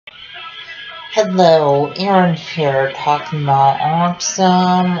Hello, Aaron here talking about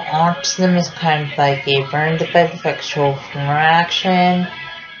autism. Autism is kind of like a brain defect sexual interaction,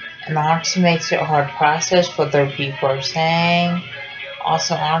 and autism makes it hard to process what other people are saying.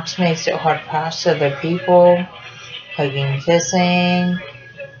 Also, autism makes it hard to process other people, hugging, kissing,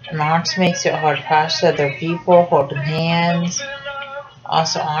 and autism makes it hard to process other people, holding hands.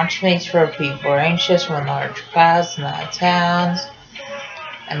 Also, autism makes people anxious when large crowds and loud sounds.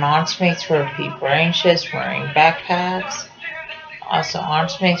 And autism makes people anxious wearing backpacks. Also,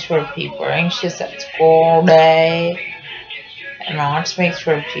 autism makes people anxious at school all day. And autism makes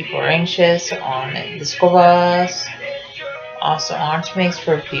people anxious on the school bus. Also, autism makes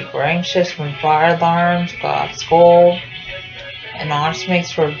people anxious when fire alarms go off school. And autism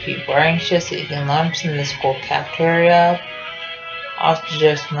makes people anxious eating lunch in the school cafeteria. Also,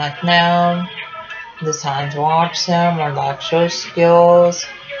 just like now, the signs of autism are lack social skills,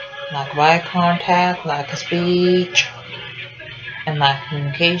 lack of eye contact, lack of speech, and lack of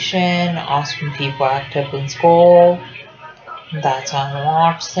communication. Also, when people act up in school, that's sign of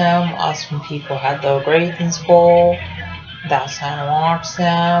autism. Also, when people have low grades in school, that's sign of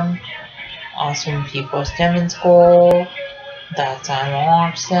autism. Also, when people stem in school, that's sign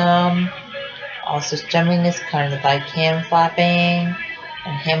of autism. Also, stemming is kind of like hand flapping,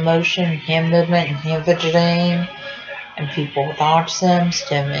 and hand motion, hand movement, and hand fidgeting. And people with autism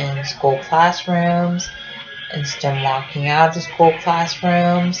stem in school classrooms, and stem walking out of the school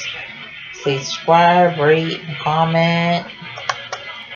classrooms. Please subscribe, rate, and comment.